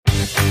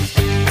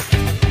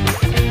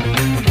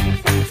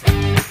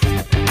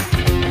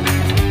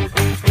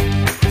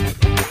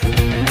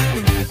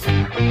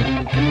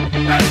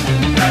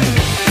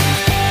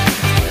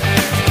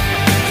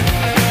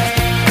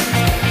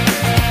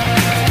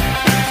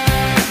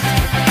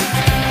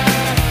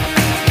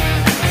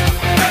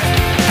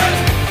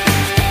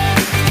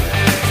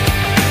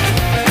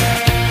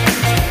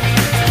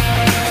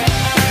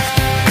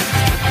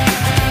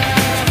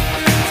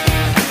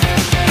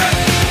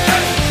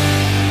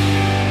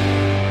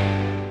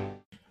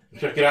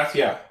Muchas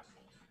gracias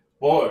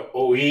por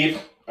oír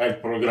el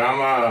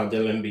programa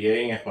del NBA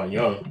en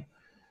español.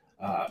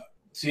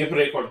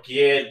 Siempre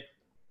cualquier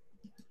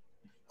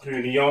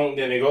reunión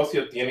de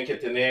negocio tiene que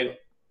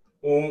tener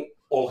un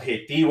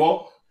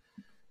objetivo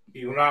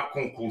y una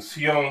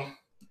conclusión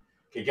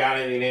que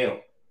gane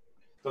dinero.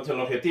 Entonces el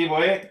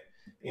objetivo es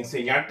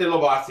enseñarte lo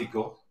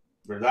básico,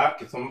 ¿verdad?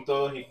 Que somos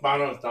todos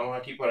hispanos, estamos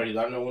aquí para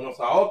ayudarnos unos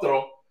a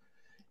otros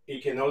y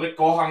que no le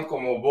cojan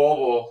como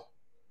bobos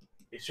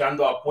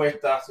echando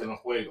apuestas en los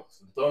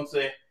juegos.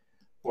 Entonces,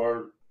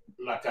 por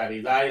la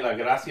caridad y la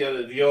gracia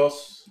de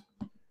Dios,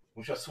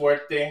 mucha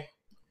suerte,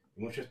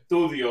 mucho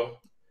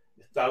estudio.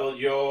 He estado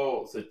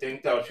yo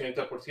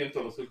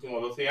 70-80% los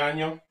últimos 12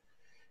 años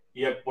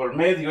y el por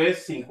medio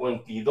es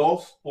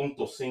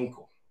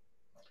 52.5.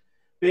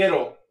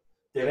 Pero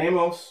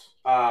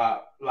tenemos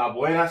la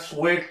buena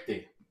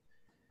suerte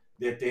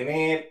de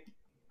tener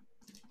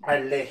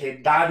al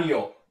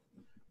legendario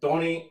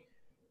Tony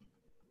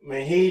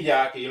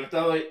Mejía, que yo lo he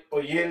estado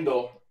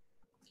oyendo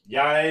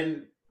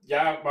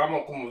ya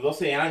vamos como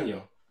 12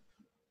 años.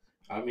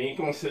 A mí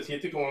como se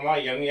siente como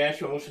más, ya me ha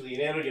hecho mucho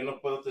dinero, yo no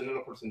puedo tener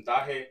los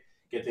porcentajes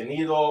que he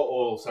tenido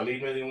o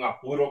salirme de un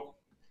apuro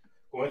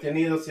como he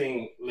tenido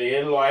sin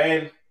leerlo a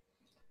él,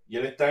 y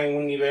él está en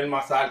un nivel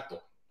más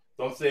alto.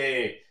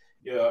 Entonces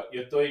yo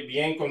estoy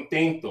bien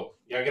contento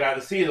y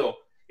agradecido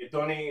que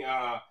Tony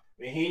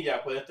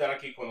Mejía puede estar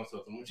aquí con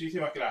nosotros.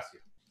 Muchísimas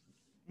gracias.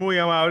 Muy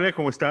amable,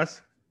 ¿cómo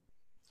estás?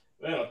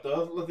 Bueno,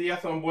 todos los días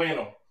son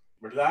buenos,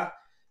 ¿verdad?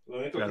 Lo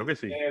único Claro que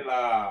sí. tiene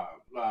la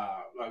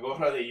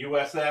gorra de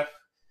USF.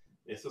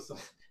 Eso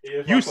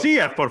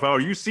UCF, por favor,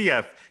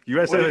 UCF.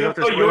 USF bueno, es yo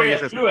otra soy escuela y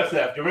esa es...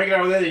 USF. Yo me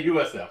gradué de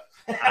USF.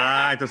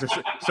 Entonces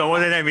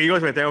somos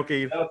enemigos, me tengo que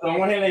ir. Pero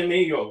somos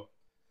enemigos.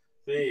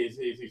 Sí.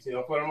 Si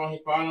no fuéramos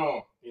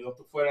hispanos y no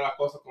fuera la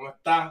cosa como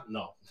está,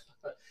 no.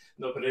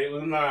 No, pero es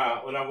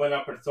una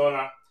buena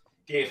persona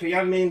que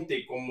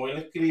realmente, como él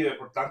escribe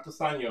por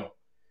tantos años,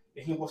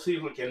 es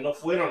imposible que él no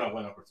fuera una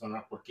buena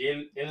persona,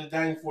 porque él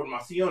da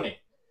informaciones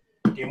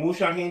que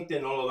mucha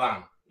gente no lo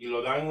dan y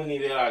lo dan en un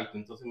nivel alto.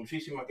 Entonces,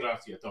 muchísimas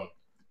gracias, Tony.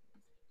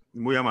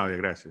 Muy amable,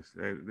 gracias.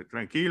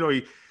 Tranquilo.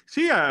 Y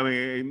sí,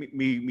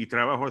 mi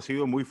trabajo ha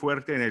sido muy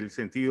fuerte en el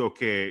sentido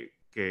que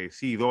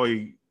sí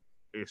soy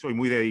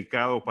muy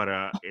dedicado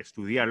para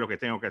estudiar lo que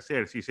tengo que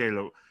hacer. Sí sé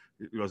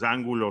los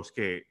ángulos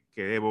que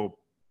debo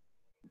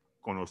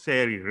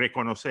conocer y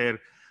reconocer,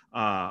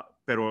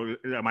 pero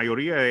la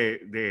mayoría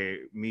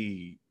de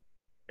mi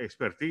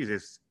expertise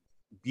es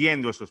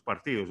viendo estos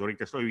partidos.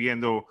 Ahorita estoy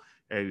viendo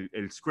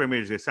el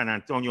scrimmage de San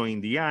Antonio,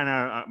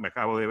 Indiana. Me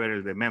acabo de ver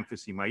el de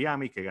Memphis y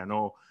Miami, que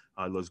ganó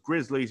los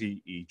Grizzlies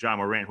y Ja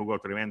Morant jugó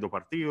tremendo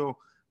partido.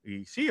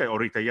 Y sí,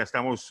 ahorita ya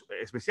estamos,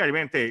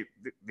 especialmente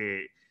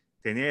de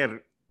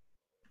tener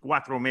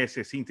 4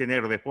 meses sin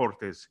tener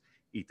deportes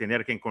y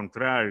tener que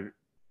encontrar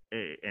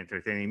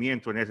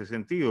entretenimiento en ese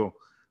sentido.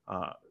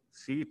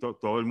 Sí,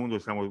 todo el mundo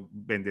estamos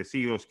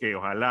bendecidos que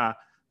ojalá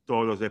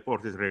todos los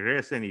deportes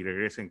regresen y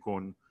regresen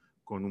con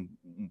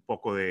un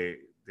poco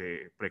de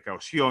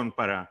precaución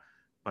para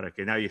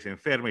que nadie se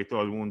enferme y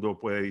todo el mundo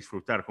pueda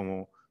disfrutar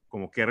como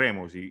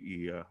queremos.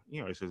 Y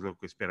eso es lo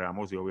que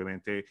esperamos. Y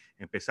obviamente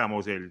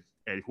empezamos el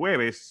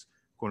jueves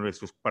con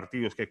nuestros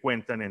partidos que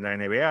cuentan en la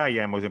NBA.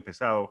 Ya hemos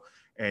empezado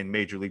en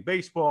Major League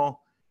Baseball.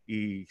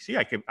 Y sí,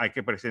 hay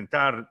que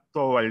presentar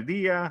todo al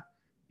día.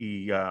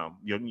 Y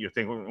yo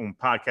tengo un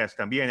podcast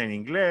también en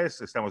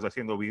inglés. Estamos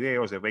haciendo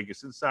videos de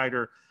Vegas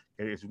Insider,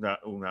 que es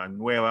una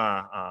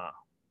nueva,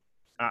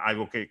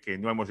 algo que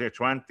no hemos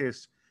hecho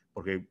antes,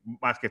 porque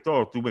más que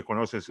todo tú me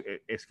conoces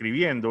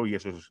escribiendo y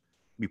eso es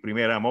mi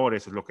primer amor,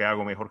 eso es lo que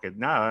hago mejor que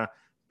nada,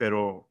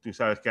 pero tú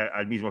sabes que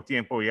al mismo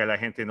tiempo ya a la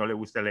gente no le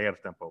gusta leer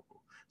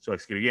tampoco. So,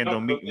 escribiendo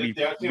mil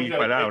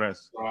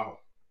palabras.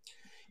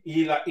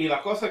 Y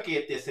la cosa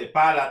que te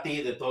separa a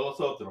ti de todos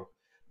los otros,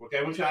 porque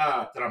hay muchos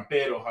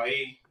tramperos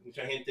ahí,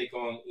 mucha gente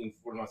con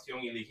información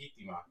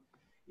ilegítima.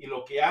 Y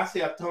lo que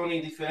hace a Tony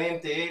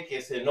diferente es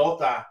que se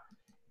nota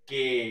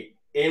que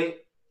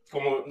él,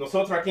 como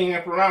nosotros aquí en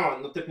el programa,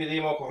 no te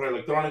pedimos correo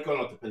electrónico,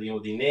 no te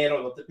pedimos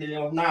dinero, no te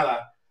pedimos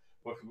nada,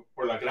 porque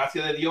por la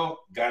gracia de Dios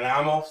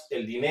ganamos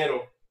el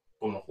dinero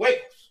con los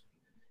juegos.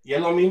 Y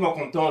es lo mismo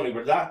con Tony,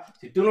 ¿verdad?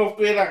 Si tú no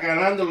estuvieras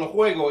ganando los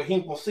juegos, es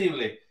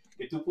imposible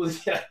que tú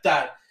pudieras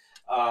estar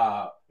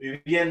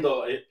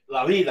viviendo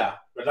la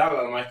vida, ¿verdad?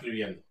 Nada más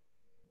escribiendo.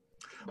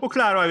 Pues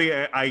claro,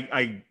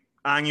 hay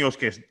años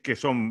que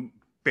son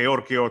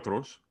peor que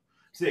otros,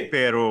 sí.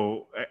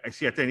 Pero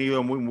sí ha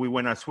tenido muy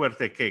buena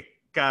suerte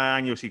que cada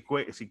año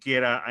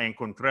siquiera ha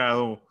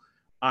encontrado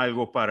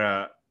algo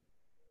para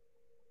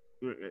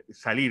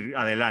salir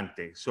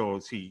adelante.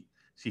 Si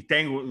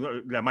tengo,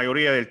 la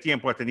mayoría del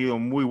tiempo ha tenido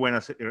muy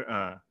buenas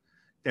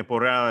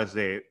temporadas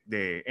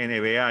de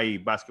NBA y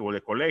básquetbol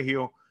de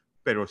colegio,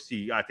 pero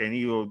si ha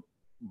tenido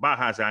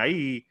bajas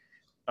ahí,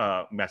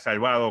 me ha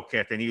salvado que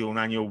ha tenido un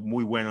año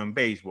muy bueno en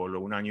béisbol o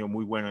un año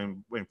muy bueno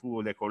en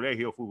fútbol de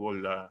colegio,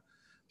 fútbol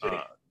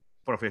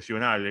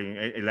profesional.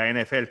 En la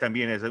NFL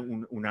también es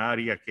una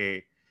área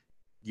que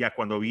ya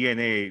cuando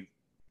viene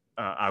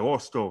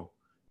agosto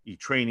y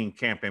training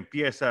camp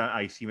empieza,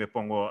 ahí sí me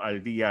pongo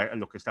al día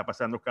lo que está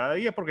pasando cada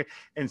día, porque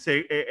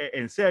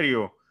en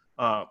serio,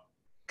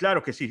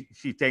 claro que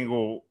sí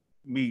tengo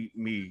mi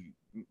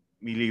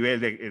nivel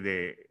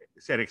de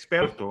ser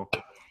experto,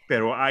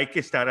 pero hay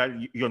que estar,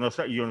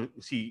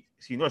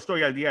 si no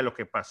estoy al día de lo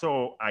que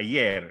pasó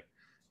ayer,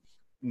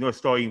 no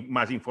estoy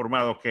más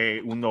informado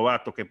que un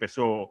novato que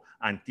empezó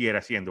antier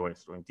haciendo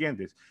esto,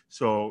 ¿entiendes?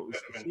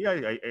 Sí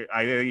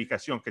hay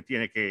dedicación que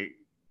tiene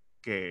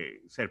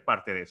que ser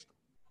parte de esto.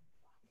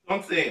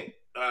 Entonces,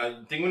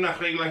 tengo unas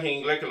reglas en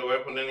inglés que lo voy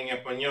a poner en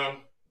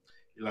español.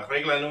 Y la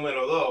regla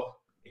número 2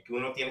 es que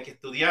uno tiene que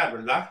estudiar,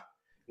 ¿verdad?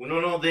 Uno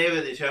no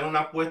debe de echar una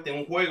apuesta en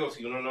un juego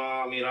si uno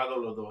no ha mirado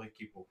los dos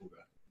equipos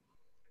jugar.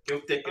 ¿Qué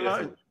usted cree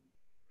sobre?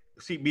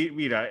 Sí,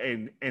 mira,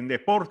 en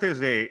deportes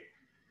de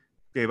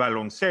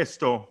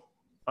baloncesto,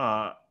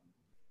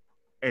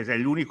 es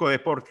el único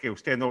deporte que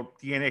usted no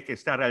tiene que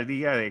estar al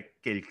día de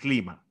que el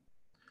clima.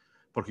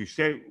 Porque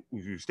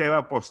usted va a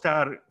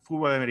apostar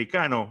fútbol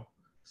americano,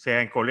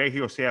 sea en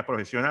colegio, sea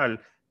profesional,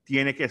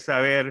 tiene que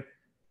saber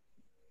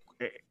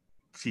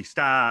si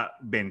está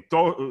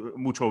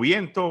mucho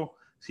viento,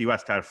 si va a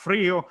estar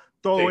frío,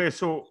 todo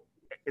eso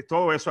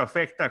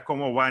afecta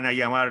cómo van a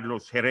llamar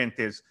los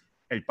gerentes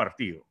el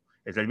partido.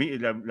 Es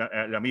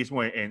la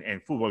mismo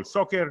en fútbol,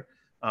 soccer.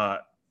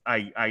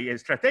 Hay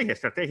estrategia.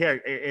 Estrategia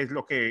es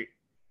lo que,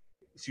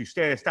 si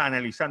usted está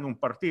analizando un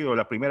partido,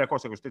 la primera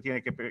cosa que usted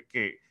tiene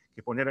que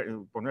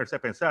ponerse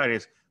a pensar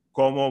es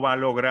cómo va a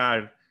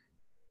lograr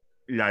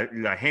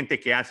la gente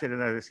que hace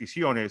las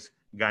decisiones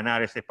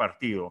ganar ese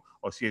partido,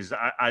 o si es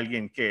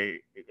alguien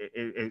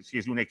si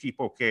es un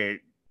equipo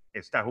que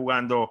está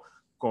jugando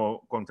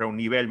contra un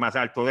nivel más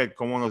alto de él,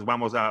 cómo nos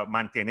vamos a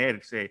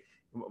mantenernos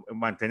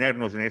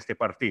en este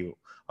partido.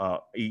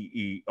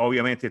 Y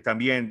obviamente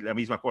también la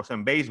misma cosa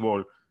en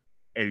béisbol,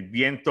 el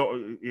viento,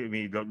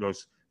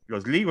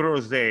 los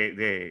libros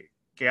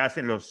que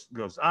hacen los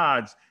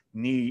odds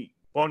ni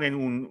ponen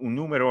un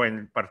número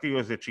en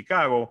partidos de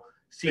Chicago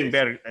sin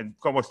ver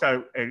cómo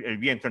está el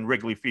viento en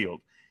Wrigley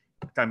Field.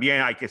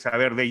 También hay que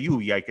saber de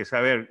lluvia, hay que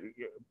saber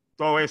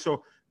todo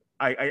eso.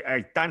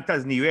 Hay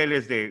tantos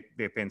niveles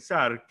de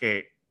pensar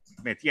que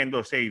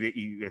metiéndose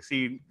y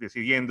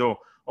decidiendo,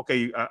 ok,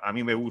 a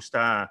mí me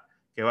gusta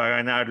que va a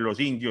ganar los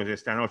indios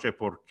esta noche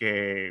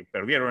porque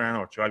perdieron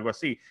anoche o algo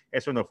así,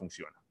 eso no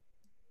funciona.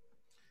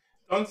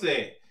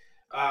 Entonces,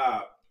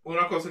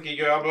 una cosa que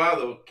yo he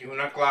hablado, que es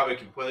una clave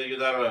que puede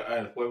ayudar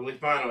al pueblo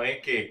hispano,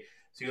 es que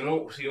si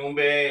uno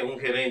ve un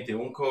gerente,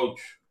 un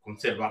coach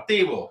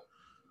conservativo,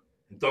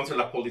 entonces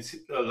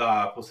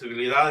las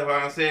posibilidades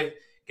van a ser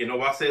que no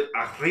va a ser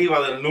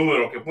arriba del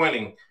número que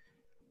ponen,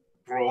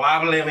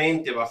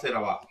 probablemente va a ser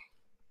abajo.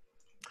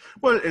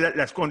 Bueno,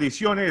 las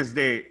condiciones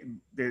de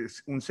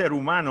un ser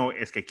humano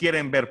es que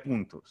quieren ver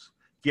puntos,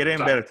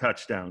 quieren ver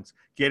touchdowns,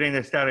 quieren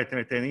estar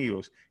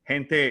entretenidos.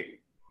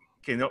 Gente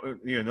que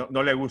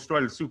no le gustó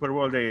el Super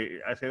Bowl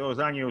de hace 2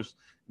 años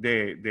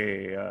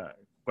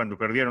cuando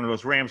perdieron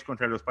los Rams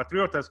contra los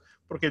Patriotas,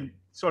 porque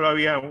solo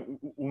había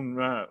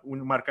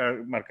un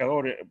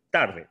marcador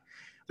tarde.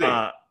 Sí.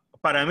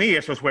 Para mí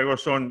esos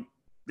juegos son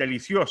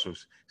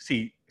deliciosos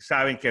si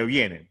saben que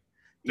vienen.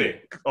 Sí.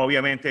 Y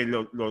obviamente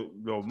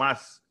lo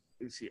más,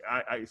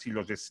 si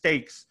los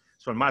stakes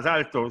son más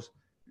altos,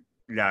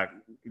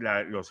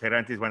 los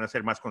gerentes van a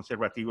ser más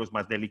conservativos,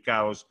 más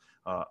delicados,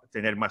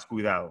 tener más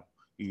cuidado.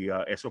 Y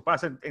eso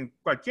pasa en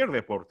cualquier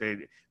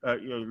deporte.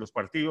 Los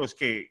partidos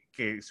que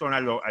son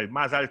al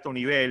más alto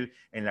nivel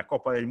en la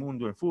Copa del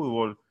Mundo en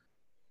fútbol,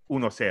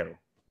 1-0.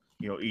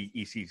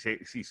 Y si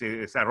se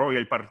desarrolla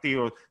el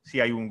partido, si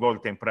hay un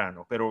gol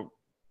temprano. Pero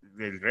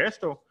del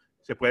resto,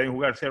 se pueden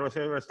jugar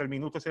 0-0 hasta el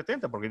minuto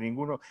 70, porque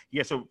ninguno... Y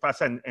eso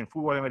pasa en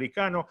fútbol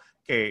americano,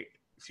 que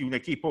si un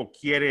equipo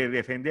quiere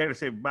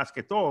defenderse más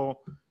que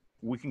todo,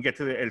 we can get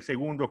to el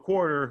segundo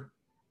quarter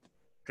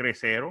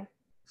 3-0.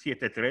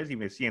 7-3 y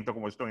me siento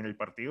como estoy en el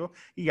partido,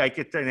 y hay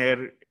que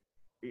tener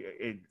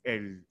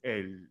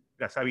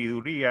la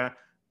sabiduría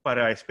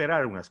para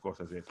esperar unas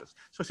cosas de esas.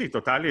 Eso sí,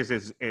 total,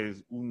 es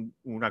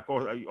una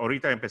cosa.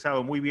 Ahorita he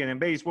empezado muy bien en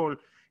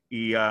béisbol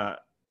y hay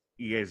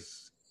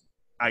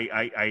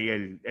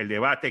el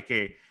debate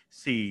que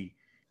si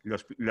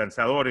los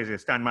lanzadores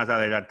están más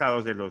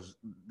adelantados de los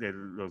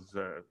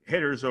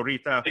hitters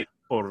ahorita. Sí,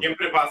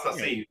 siempre pasa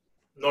así,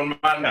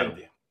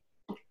 normalmente.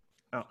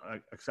 Claro.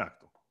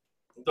 Exacto.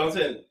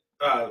 Entonces,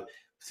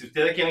 si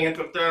ustedes quieren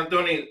encontrar a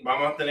Tony,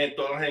 vamos a tener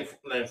todas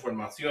las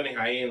informaciones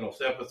ahí en los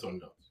episode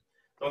notes.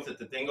 Entonces,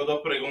 te tengo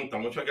 2 preguntas.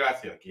 Muchas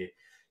gracias. Que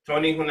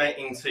Tony es una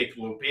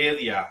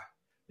enciclopedia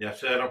de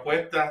hacer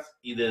apuestas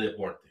y de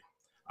deporte.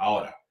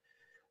 Ahora,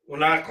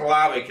 una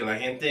clave que la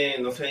gente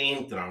no se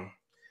entra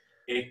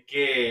es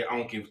que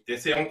aunque usted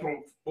sea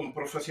un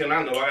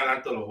profesional, no va a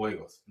ganar todos los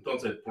juegos.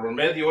 Entonces, el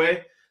promedio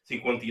es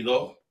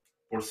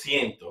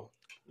 52%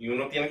 y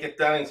uno tiene que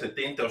estar en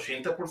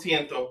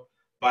 70-80%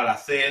 para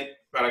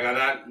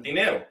ganar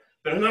dinero.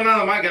 Pero no es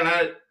nada más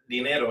ganar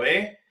dinero,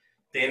 es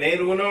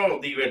tener uno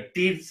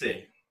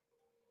divertirse,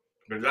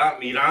 ¿verdad?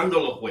 Mirando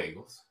los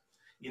juegos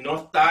y no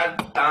estar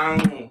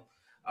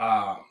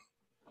ah,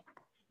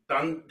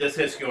 tan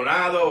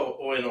decepcionado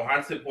o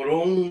enojarse por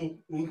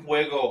un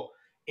juego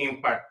en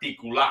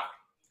particular.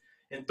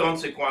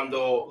 Entonces,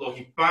 cuando los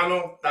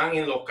hispanos están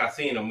en los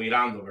casinos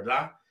mirando,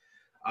 ¿verdad?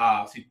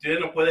 Si usted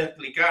nos puede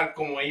explicar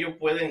cómo ellos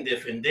pueden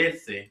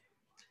defenderse,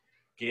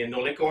 que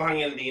no le cojan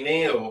el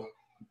dinero,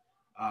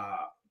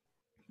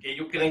 que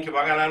ellos creen que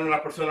va a ganar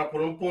una persona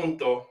por un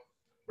punto,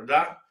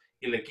 ¿verdad?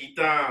 Y le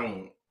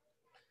quitan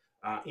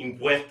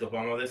impuestos,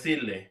 vamos a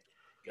decirle.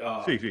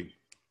 Sí, sí.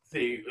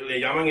 Sí, le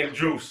llaman el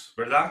juice,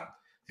 ¿verdad?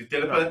 Si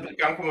usted le puede Claro.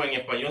 explicar como en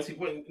español, si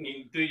puede,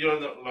 tú y yo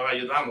los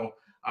ayudamos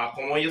a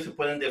cómo ellos se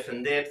pueden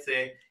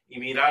defenderse y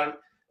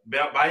mirar,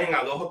 vayan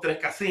a 2 o 3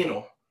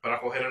 casinos para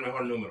coger el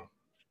mejor número.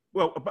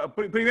 Bueno,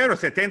 primero,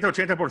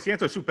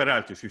 70-80% es súper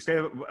alto. Si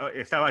usted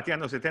está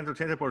bateando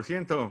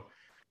 70-80%,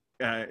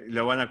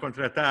 lo van a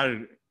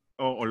contratar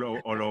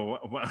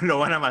lo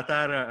van a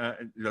matar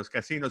los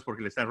casinos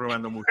porque le están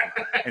robando mucho.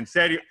 En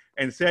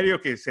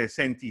serio que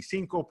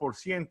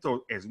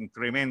 65% es un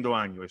tremendo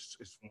año,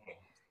 es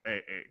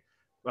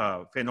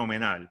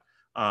fenomenal.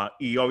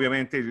 Y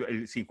obviamente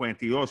el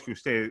 52 que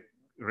usted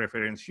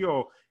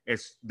referenció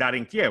es dar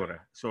en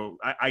quiebra.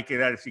 Hay que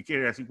dar, si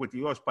quiere, a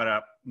 52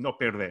 para no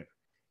perder.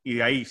 Y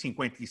de ahí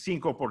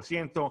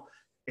 55%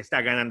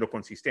 está ganando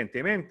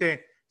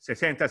consistentemente,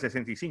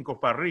 60-65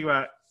 para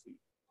arriba,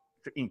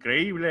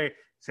 increíble,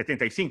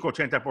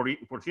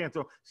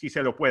 75-80% sí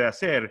se lo puede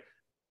hacer,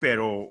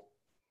 pero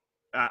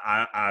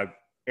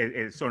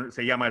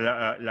se llama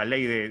la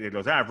ley de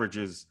los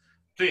averages.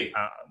 Sí.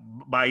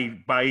 Va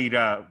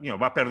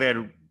a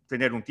perder,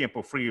 tener un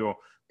tiempo frío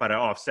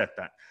para offset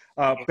that.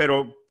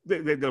 Pero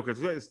de lo que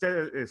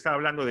usted está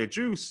hablando de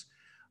juice,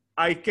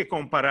 hay que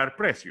comparar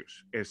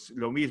precios. Es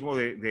lo mismo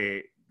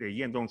de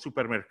yendo a un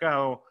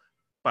supermercado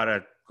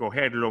para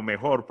coger lo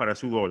mejor para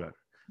su dólar.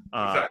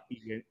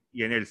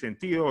 Y en el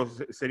sentido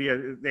sería,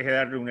 deje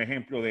darle un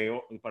ejemplo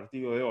del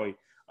partido de hoy.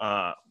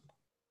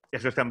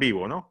 Eso está en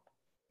vivo, ¿no?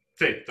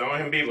 Sí, estamos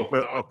en vivo.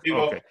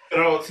 Okay.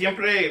 Pero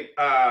siempre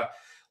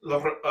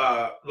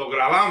lo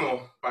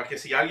grabamos para que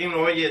si alguien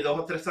lo oye 2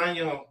 o 3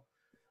 años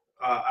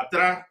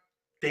atrás,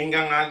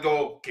 tengan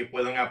algo que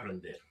puedan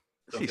aprender.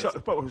 Entonces,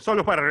 sí,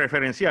 solo para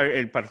referenciar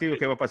el partido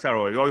que va a pasar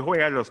hoy. Hoy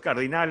juegan los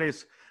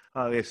Cardinales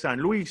de San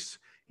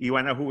Luis y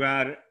van a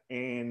jugar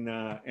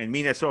en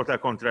Minnesota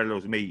contra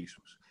los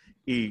Mellizos.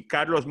 Y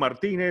Carlos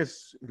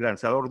Martínez,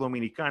 lanzador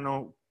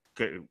dominicano,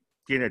 que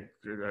tiene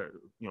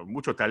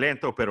mucho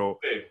talento, pero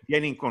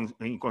bien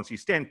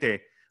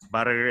inconsistente,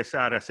 va a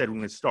regresar a ser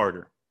un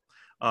starter.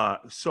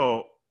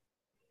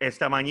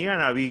 Esta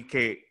mañana vi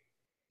que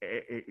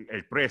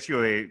el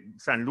precio de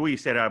San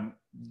Luis era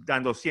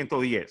dando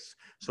 110.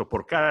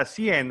 Por cada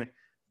 100,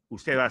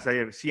 usted va a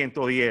hacer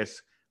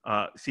 110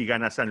 si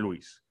gana San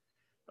Luis.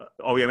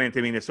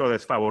 Obviamente Minnesota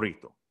es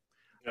favorito.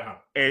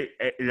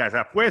 Las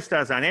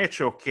apuestas han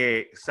hecho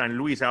que San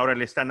Luis ahora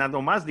le están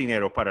dando más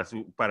dinero para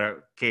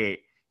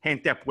que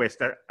gente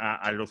apuesta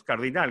a los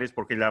Cardinales,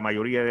 porque la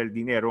mayoría del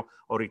dinero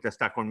ahorita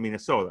está con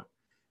Minnesota.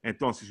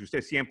 Entonces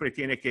usted siempre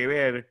tiene que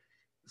ver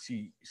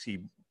si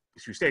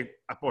usted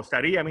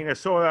apostaría a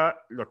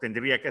Minnesota, lo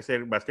tendría que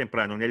hacer más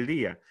temprano en el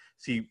día.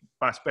 Si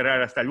va a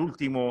esperar hasta el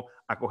último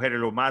a coger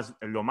lo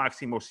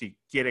máximo, si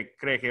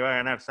cree que va a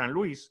ganar San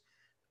Luis,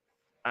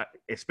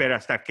 espera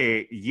hasta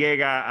que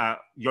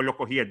llega yo lo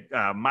cogí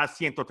a más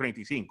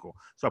 135.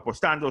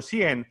 Apostando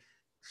 100,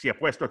 si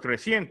apuesto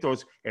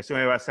 300, eso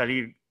me va a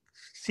salir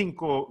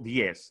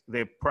 5-10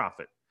 de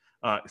profit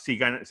si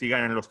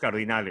ganan los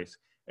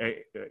Cardinales.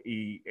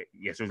 Y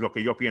eso es lo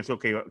que yo pienso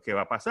que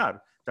va a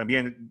pasar.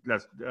 También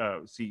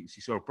si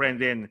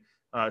sorprenden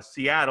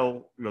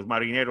Seattle, los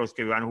Marineros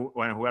que van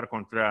a jugar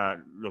contra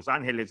Los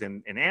Ángeles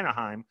en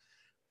Anaheim,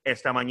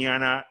 esta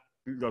mañana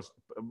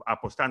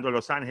apostando a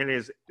Los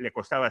Ángeles le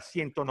costaba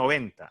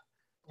 190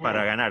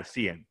 para ganar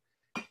 100.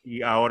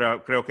 Y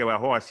ahora creo que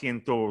bajó a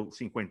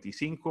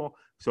 155.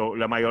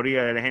 La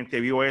mayoría de la gente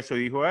vio eso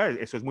y dijo,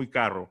 eso es muy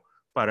caro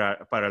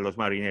para los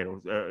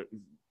Marineros.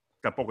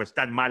 Tampoco es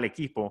tan mal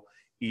equipo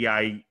y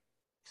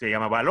se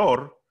llama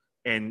valor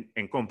en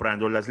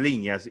comprando las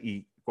líneas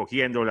y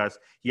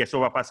cogiéndolas, y eso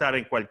va a pasar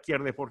en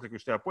cualquier deporte que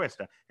usted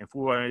apuesta. En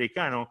fútbol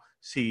americano,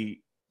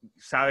 si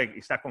sabe,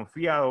 está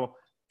confiado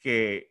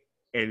que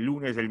el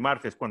lunes, el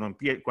martes,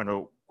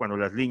 cuando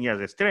las líneas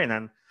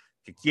estrenan,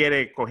 que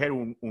quiere coger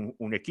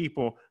un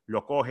equipo,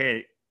 lo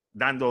coge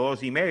dando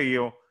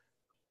 2.5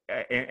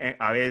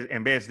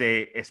 en vez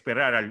de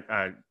esperar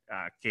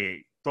a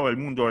que todo el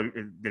mundo,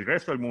 del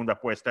resto del mundo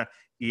apuesta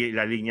y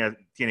la línea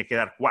tiene que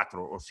dar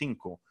 4 o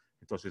 5.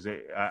 Entonces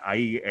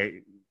ahí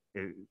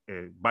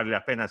vale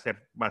la pena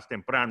ser más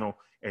temprano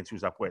en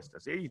sus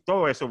apuestas. Y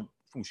todo eso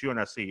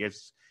funciona así.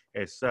 Es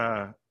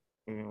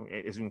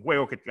un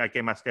juego que hay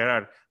que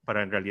masterar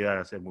para en realidad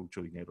hacer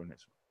mucho dinero en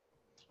eso.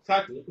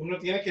 Exacto, uno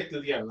tiene que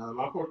estudiar, nada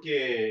más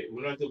porque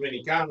uno es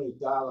dominicano y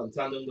está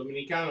lanzando un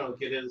dominicano, no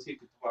quiere decir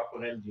que tú vas a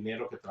poner el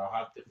dinero que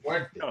trabajaste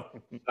fuerte. No.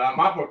 Nada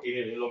más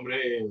porque el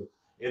hombre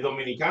es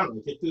dominicano,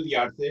 hay que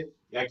estudiarse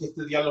y hay que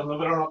estudiar los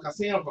números en los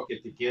casinos porque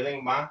te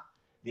queden más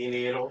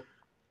dinero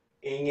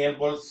en el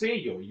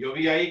bolsillo. Yo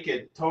vi ahí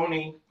que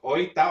Tony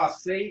hoy estaba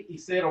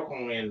 6-0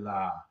 con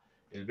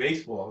el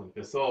béisbol,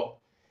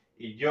 empezó.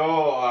 Y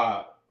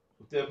yo,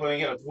 ustedes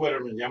pueden ir a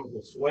Twitter, me llamo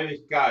Josué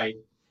Sky,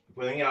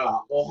 pueden ir a la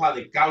hoja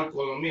de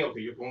cálculo mío,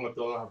 que yo pongo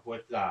todas las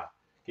apuestas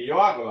que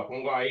yo hago, las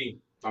pongo ahí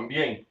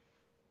también.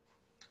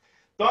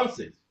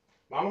 Entonces,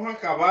 vamos a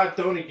acabar,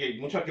 Tony, que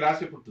muchas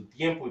gracias por tu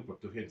tiempo y por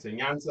tus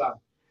enseñanzas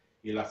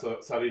y la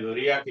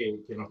sabiduría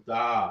que nos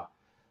está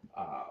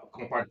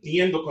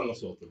compartiendo con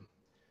nosotros.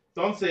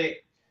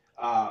 Entonces,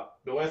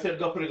 te voy a hacer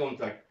dos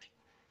preguntas.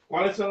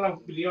 ¿Cuáles son las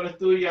opiniones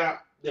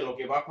tuyas de lo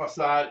que va a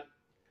pasar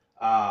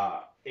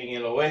en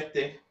el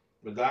oeste,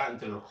 ¿verdad?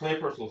 Entre los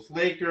Clippers, los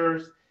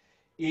Lakers,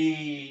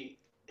 y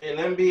el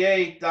NBA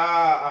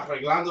está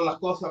arreglando las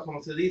cosas,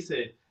 como se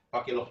dice,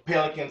 para que los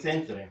Pelicans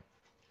entren.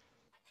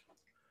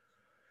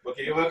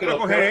 Porque yo veo que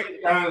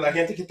la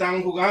gente que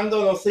están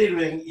jugando no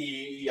sirven,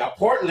 y a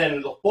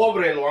Portland, los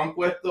pobres, lo han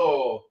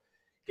puesto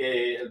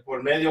que el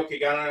por medio que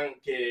ganan,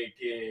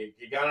 que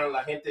ganan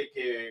la gente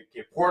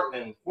que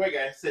Portland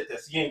juega es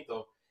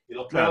 700 y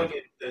los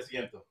Pelicans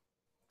 300.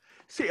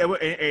 Sí,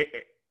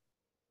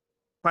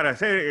 para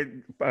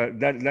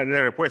dar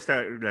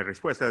la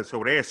respuesta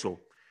sobre eso.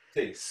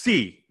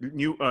 Sí,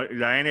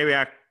 la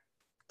NBA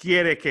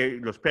quiere que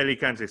los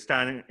Pelicans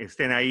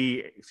estén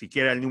ahí,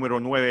 siquiera el número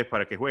 9,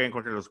 para que jueguen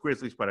contra los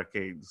Grizzlies, para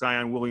que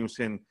Zion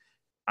Williamson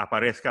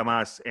aparezca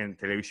más en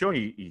televisión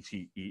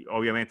y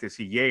obviamente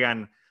si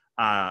llegan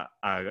a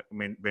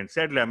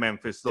vencerle a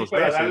Memphis dos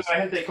veces, la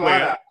gente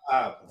clara,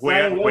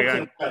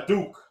 juegan a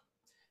Duke.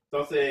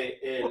 Entonces,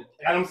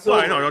 Adam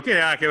Silver... no tiene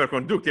nada que ver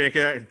con Duke, tiene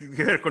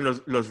que ver con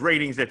los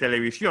ratings de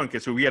televisión que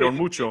subieron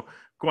mucho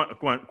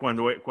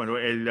cuando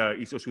él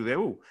hizo su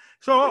debut.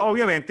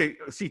 Obviamente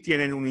sí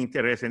tienen un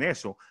interés en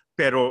eso,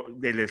 pero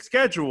del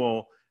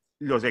schedule,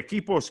 los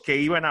equipos que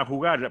iban a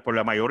jugar, por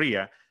la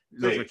mayoría,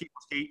 los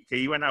equipos que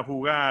iban a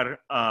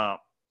jugar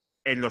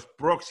en los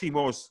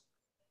próximos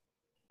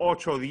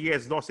 8,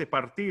 10, 12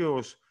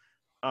 partidos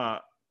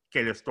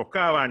que les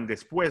tocaban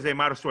después de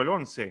marzo el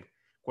 11,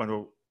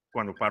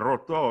 cuando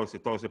paró todo se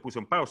puso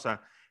en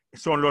pausa,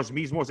 son los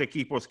mismos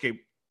equipos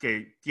que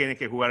tienen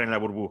que jugar en la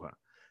burbuja.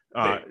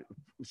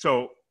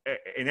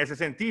 En ese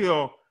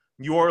sentido,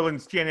 New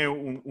Orleans tiene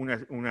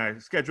una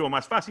schedule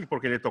más fácil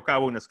porque le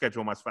tocaba una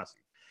schedule más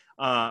fácil.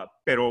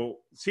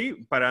 Pero sí,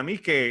 para mí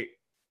que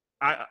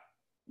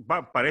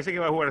parece que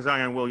va a jugar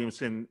Zion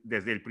Williamson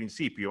desde el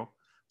principio,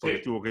 porque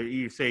tuvo que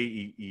irse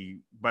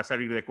y va a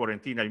salir de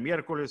cuarentena el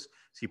miércoles,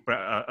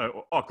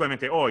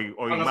 actualmente hoy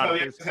no martes.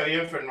 Sabía que se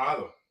había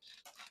enfermado.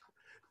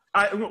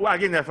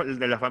 Alguien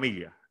de la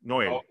familia,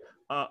 no él.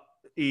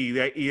 Y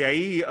de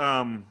ahí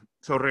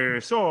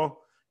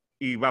regresó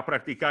y va a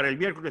practicar el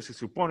miércoles. Se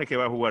supone que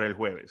va a jugar el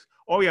jueves.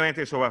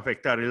 Obviamente eso va a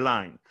afectar el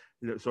line.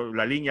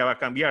 La línea va a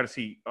cambiar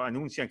si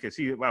anuncian que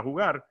sí va a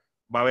jugar.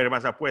 Va a haber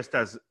más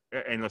apuestas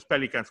en los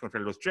Pelicans contra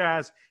los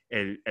Jazz.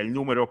 El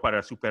número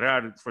para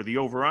superar for the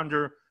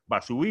over-under va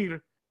a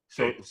subir.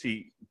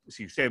 Si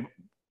usted,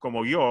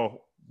 como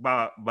yo,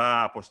 va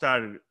a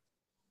apostar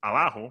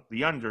abajo,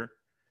 the under,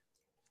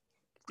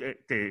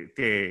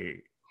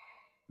 te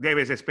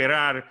debes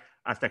esperar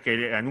hasta que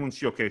el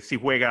anuncio que si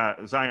juega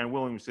Zion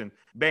Williamson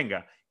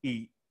venga.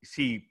 Y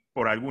si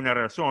por alguna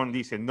razón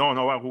dicen no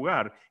va a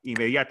jugar,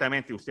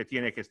 inmediatamente usted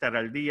tiene que estar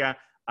al día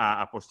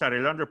a apostar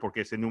el under,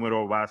 porque ese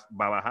número va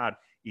a bajar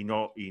y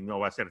no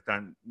va a ser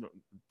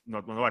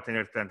no va a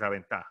tener tanta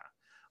ventaja.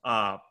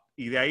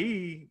 Y de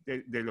ahí,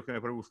 de lo que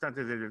me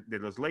preguntaste de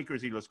los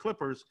Lakers y los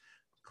Clippers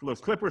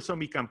son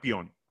mi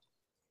campeón.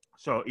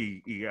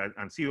 Y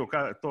han sido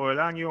todo el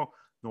año.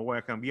 No voy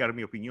a cambiar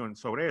mi opinión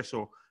sobre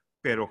eso,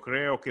 pero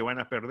creo que van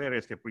a perder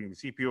este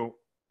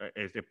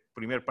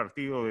primer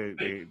partido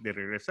de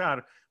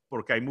regresar,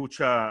 porque hay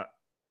muchos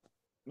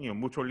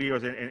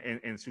líos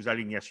en sus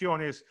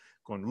alineaciones,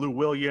 con Lou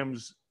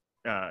Williams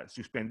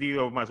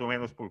suspendido más o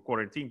menos por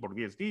cuarentena por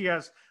 10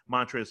 días,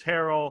 Montrezl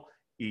Harrell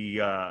y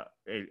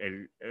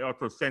el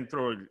otro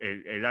centro,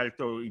 el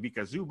alto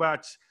Ivica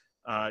Zubac,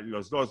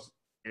 los dos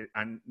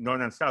no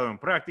han estado en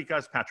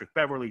prácticas, Patrick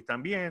Beverley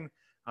también,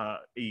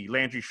 y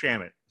Landry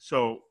Shamet.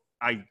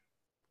 Hay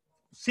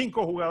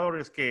 5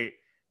 jugadores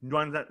que no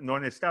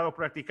han estado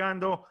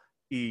practicando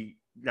y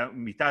la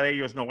mitad de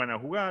ellos no van a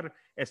jugar.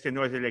 Este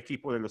no es el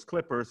equipo de los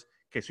Clippers,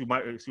 que su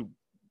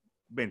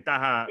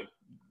ventaja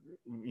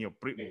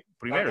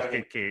primero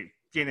es que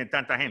tienen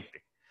tanta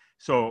gente.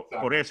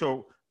 Por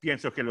eso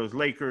pienso que los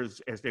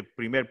Lakers, este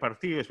primer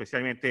partido,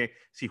 especialmente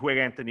si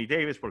juega Anthony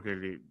Davis, porque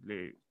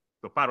le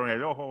toparon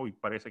el ojo y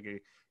parece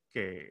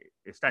que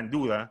está en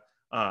duda.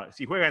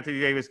 Si juega Anthony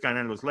Davis,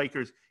 ganan los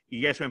Lakers,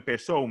 y eso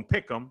empezó un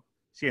pick-em,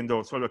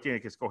 siendo solo tiene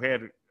que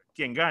escoger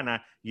quién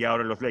gana, y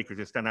ahora los Lakers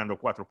están dando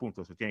 4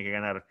 puntos, o tienen que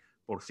ganar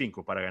por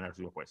 5 para ganar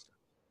su apuesta.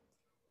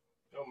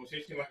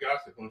 Muchísimas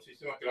gracias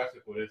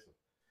por eso.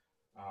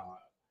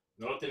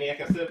 No lo tenía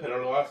que hacer, pero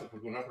lo hace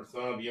porque una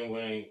persona bien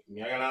buena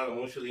me ha ganado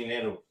mucho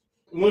dinero,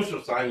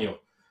 muchos años,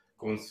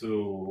 con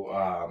su,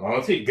 vamos a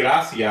decir,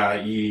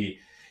 gracia y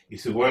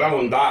su buena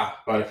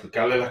bondad para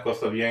explicarle las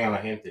cosas bien a la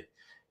gente.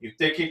 ¿Y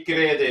usted qué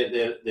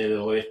cree del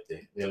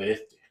oeste, del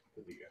este?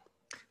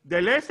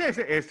 Del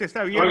este está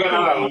No abierto.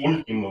 ganar al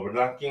último,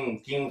 ¿verdad?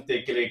 ¿Quién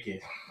usted cree que?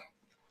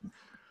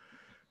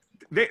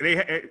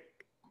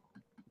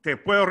 Te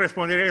puedo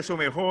responder eso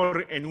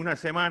mejor en una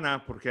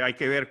semana porque hay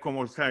que ver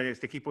cómo está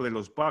este equipo de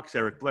los Bucks.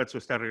 Eric Bledsoe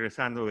está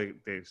regresando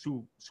de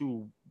su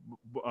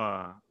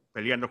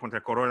peleando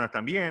contra Corona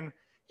también.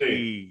 Sí.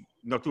 Y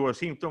no tuvo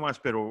síntomas,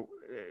 pero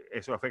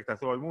eso afecta a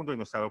todo el mundo y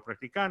no ha estado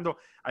practicando.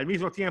 Al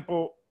mismo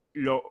tiempo,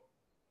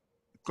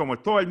 como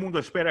todo el mundo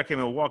espera que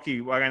Milwaukee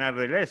va a ganar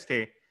del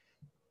este,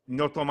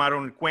 no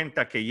tomaron en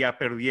cuenta que ya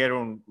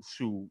perdieron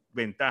su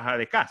ventaja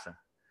de casa.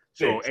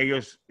 Sí. So,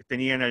 ellos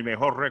tenían el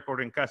mejor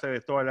récord en casa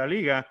de toda la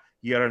liga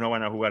y ahora no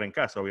van a jugar en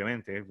casa,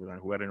 obviamente, van a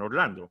jugar en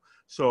Orlando.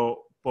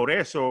 So, por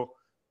eso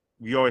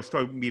yo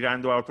estoy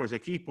mirando a otros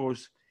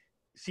equipos,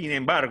 sin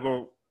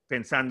embargo,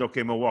 pensando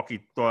que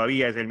Milwaukee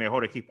todavía es el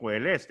mejor equipo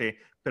del este,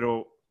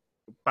 pero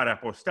para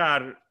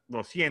apostar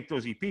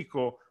 200 y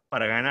pico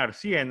para ganar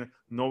 100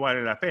 no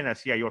vale la pena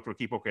si hay otro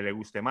equipo que le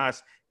guste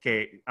más,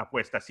 que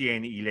apuesta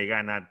 100 y le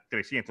gana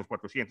 300,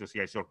 400 si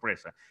hay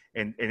sorpresa.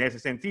 En ese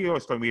sentido,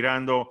 estoy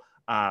mirando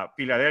a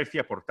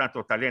Filadelfia por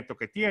tanto talento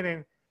que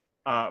tienen,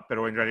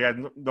 pero en realidad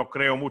no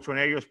creo mucho en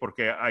ellos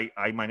porque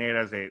hay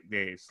maneras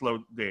de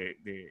slow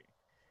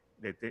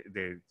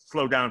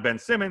down Ben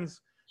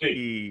Simmons. Sí.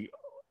 Y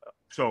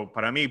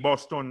para mí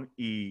Boston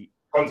y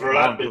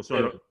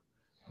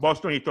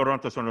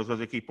Toronto son los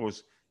dos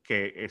equipos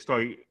que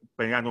estoy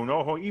peleando un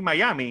ojo, y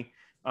Miami,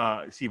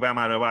 si Bam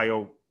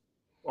Adebayo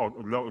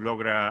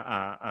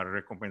logra a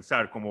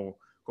recompensar como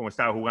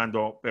estaba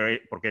jugando,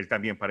 porque él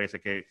también parece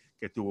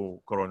que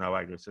tuvo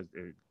coronavirus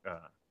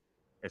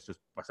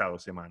estas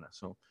pasadas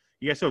semanas.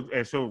 Y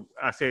eso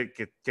hace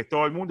que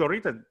todo el mundo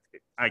ahorita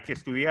hay que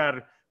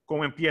estudiar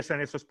cómo empiezan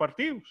esos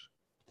partidos.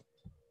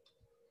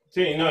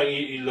 Sí, no,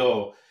 y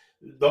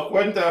dos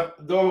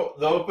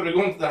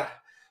preguntas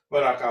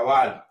para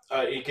acabar.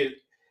 Y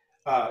que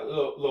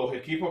los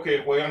equipos que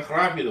juegan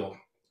rápido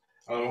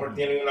a lo mejor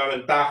tienen una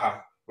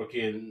ventaja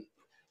porque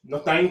no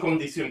están en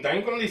condición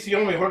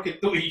mejor que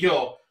tú y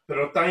yo,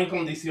 pero no están en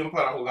condición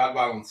para jugar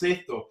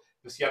baloncesto,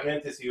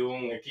 especialmente si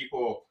un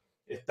equipo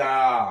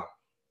está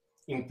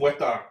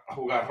impuesto a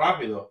jugar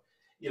rápido.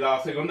 Y la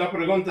segunda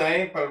pregunta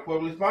es para el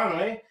pueblo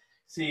hispano,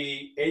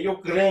 si ellos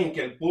creen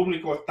que el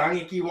público está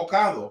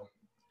equivocado,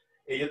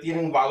 ellos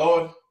tienen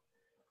valor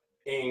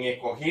en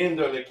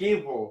escogiendo el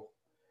equipo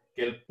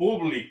que el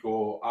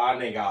público ha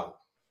negado.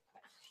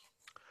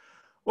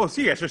 Oh,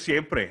 sí, eso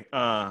siempre.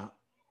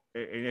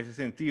 En ese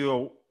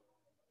sentido,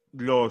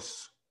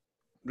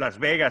 Las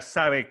Vegas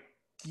sabe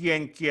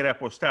quién quiere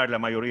apostar la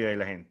mayoría de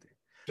la gente.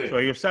 Sí.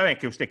 Ellos saben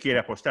que usted quiere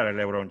apostar a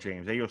LeBron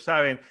James. Ellos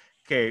saben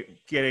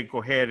que quiere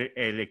coger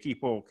el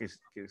equipo que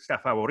está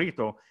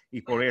favorito,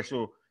 y por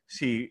eso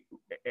si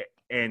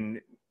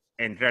en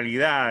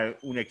realidad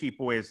un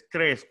equipo es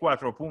 3,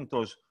 4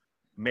 puntos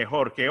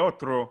mejor que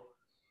otro,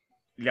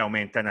 le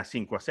aumentan a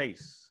 5 a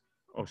 6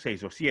 o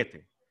 6 o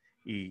 7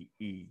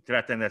 y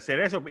tratan de hacer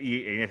eso.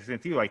 Y en ese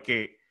sentido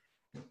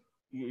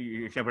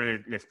y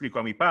siempre le explico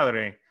a mi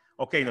padre,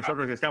 ok,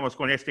 nosotros estamos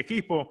con este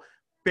equipo,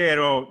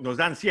 pero nos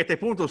dan 7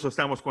 puntos o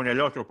estamos con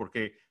el otro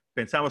porque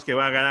pensamos que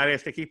va a ganar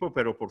este equipo,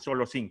 pero por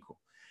solo 5.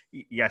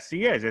 Y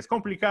así es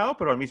complicado,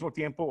 pero al mismo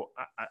tiempo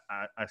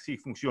así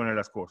funcionan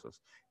las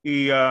cosas.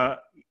 ¿Y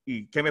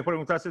qué me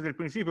preguntaste desde el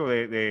principio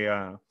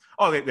de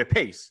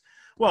pace?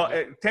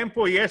 Well,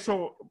 tempo y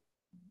eso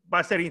va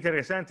a ser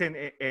interesante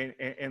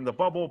en the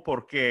bubble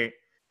porque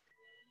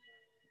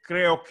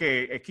creo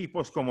que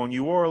equipos como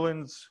New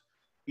Orleans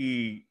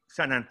y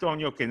San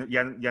Antonio, que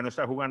ya no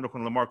está jugando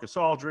con LaMarcus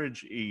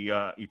Aldridge,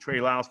 y Trey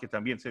Lyles, que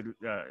también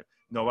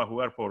no va a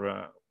jugar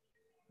por...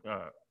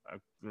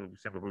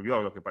 se me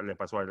olvidó lo que le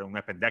pasó a un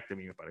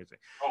appendectomy, me parece.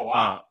 Oh,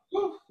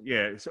 wow.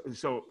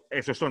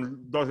 Esos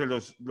son dos de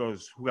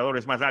los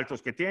jugadores más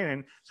altos que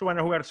tienen. Van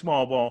a jugar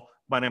small ball,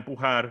 van a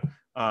empujar,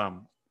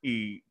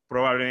 y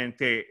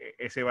probablemente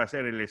ese va a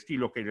ser el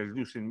estilo que les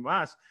lucen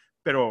más.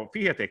 Pero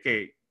fíjate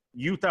que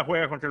Utah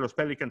juega contra los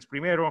Pelicans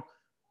primero.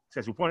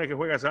 Se supone que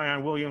juega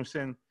Zion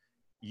Williamson.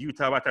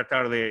 Utah va a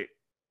tratar de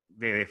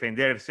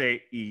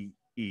defenderse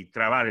y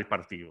trabar el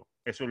partido.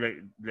 Eso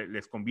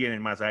les conviene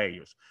más a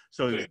ellos.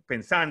 Sí.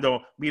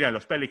 Pensando, mira,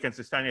 los Pelicans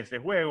están en este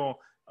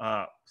juego,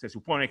 se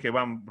supone que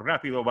van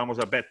rápido, vamos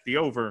a bet the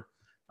over,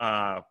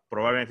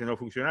 probablemente no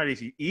funcionar.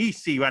 Y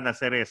si van a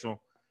hacer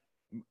eso,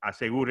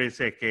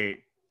 asegúrense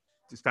que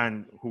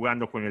están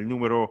jugando con el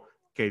número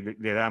que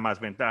le da más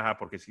ventaja,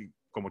 porque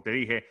como te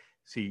dije,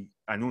 si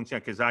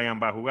anuncian que Zion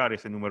va a jugar,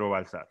 ese número va a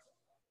alzar.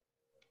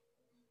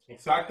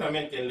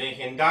 Exactamente, el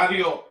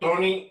legendario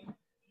Tony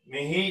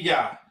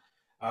Mejía,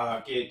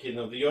 que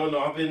nos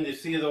ha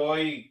bendecido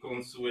hoy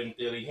con su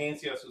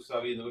inteligencia, su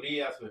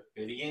sabiduría, su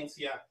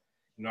experiencia.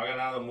 Nos ha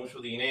ganado mucho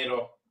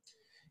dinero.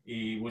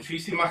 Y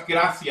muchísimas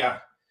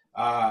gracias.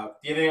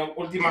 ¿Tiene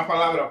últimas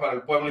palabras para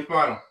el pueblo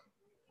hispano?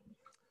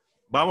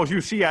 Vamos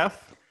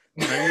UCF.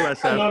 No.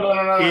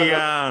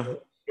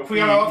 Yo fui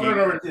a la otra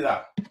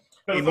universidad.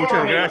 Pero Y somos muchas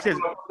amigos, gracias.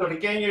 los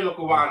puertorriqueños y los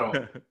cubanos,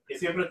 que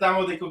siempre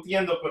estamos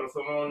discutiendo, pero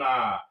somos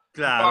una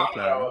Claro,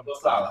 pájara claro.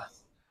 dos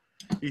alas.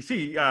 Y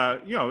sí,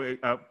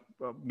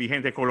 mi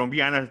gente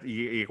colombiana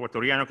y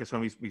ecuatoriana, que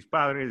son mis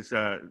padres,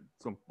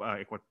 son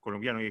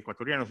colombianos y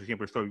ecuatorianos, y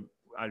siempre estoy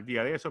al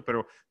día de eso,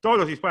 pero todos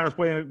los hispanos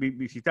pueden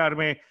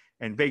visitarme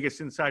en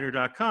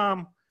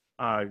vegasinsider.com,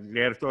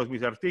 leer todos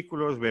mis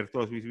artículos, ver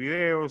todos mis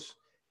videos,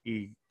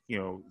 y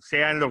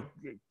sean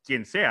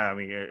quien sea.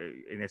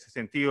 En ese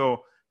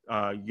sentido,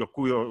 yo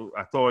cuido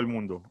a todo el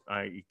mundo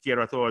y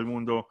quiero a todo el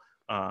mundo,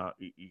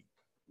 y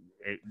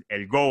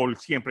el goal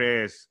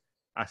siempre es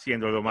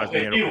haciendo lo más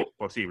dinero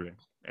posible.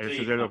 Ese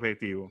Sí, es el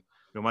objetivo,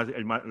 lo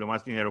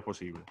más dinero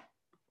posible.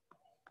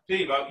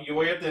 Sí, yo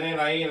voy a tener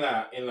ahí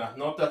en las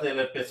notas del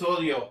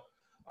episodio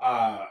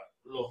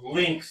los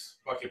links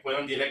para que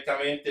puedan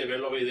directamente ver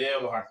los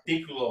videos, los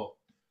artículos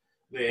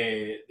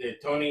de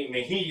Tony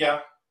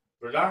Mejía,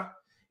 ¿verdad?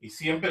 Y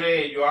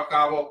siempre yo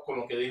acabo con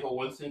lo que dijo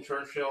Winston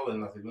Churchill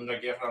en la Segunda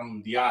Guerra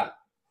Mundial.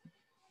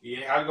 Y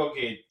es algo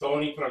que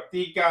Tony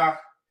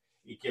practica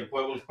y que el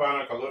pueblo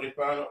hispano, el calor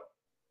hispano,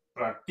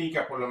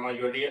 practica por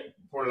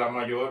la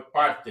mayor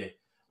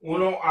parte.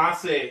 Uno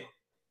hace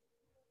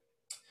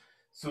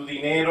su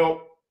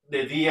dinero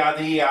de día a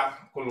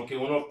día con lo que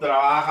uno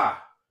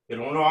trabaja,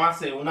 pero uno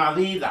hace una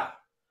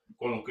vida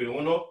con lo que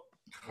uno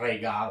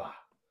regala.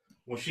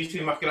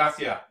 Muchísimas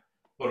gracias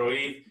por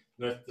oír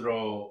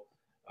nuestro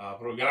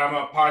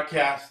programa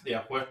podcast de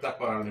apuestas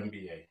para el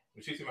NBA.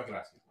 Muchísimas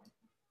gracias.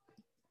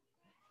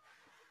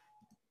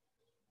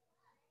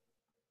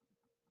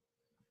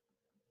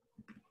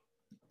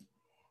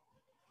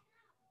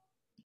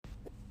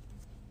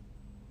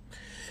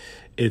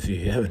 If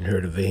you haven't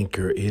heard of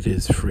Anchor, it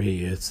is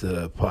free. It's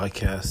a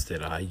podcast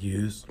that I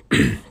use,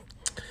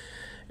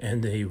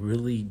 and they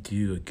really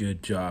do a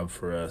good job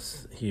for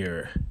us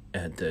here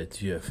at the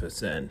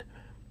GFSN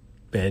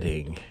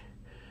Betting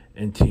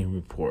and Team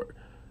Report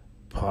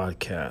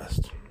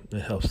podcast.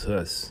 It helps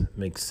us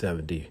make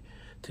 70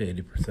 to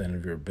 80%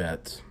 of your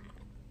bets.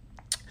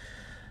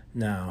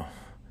 Now,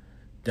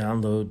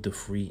 download the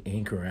free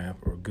Anchor app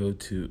or go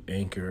to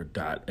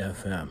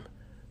anchor.fm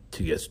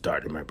to get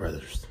started, my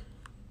brothers.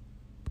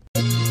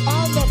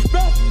 I'm the best.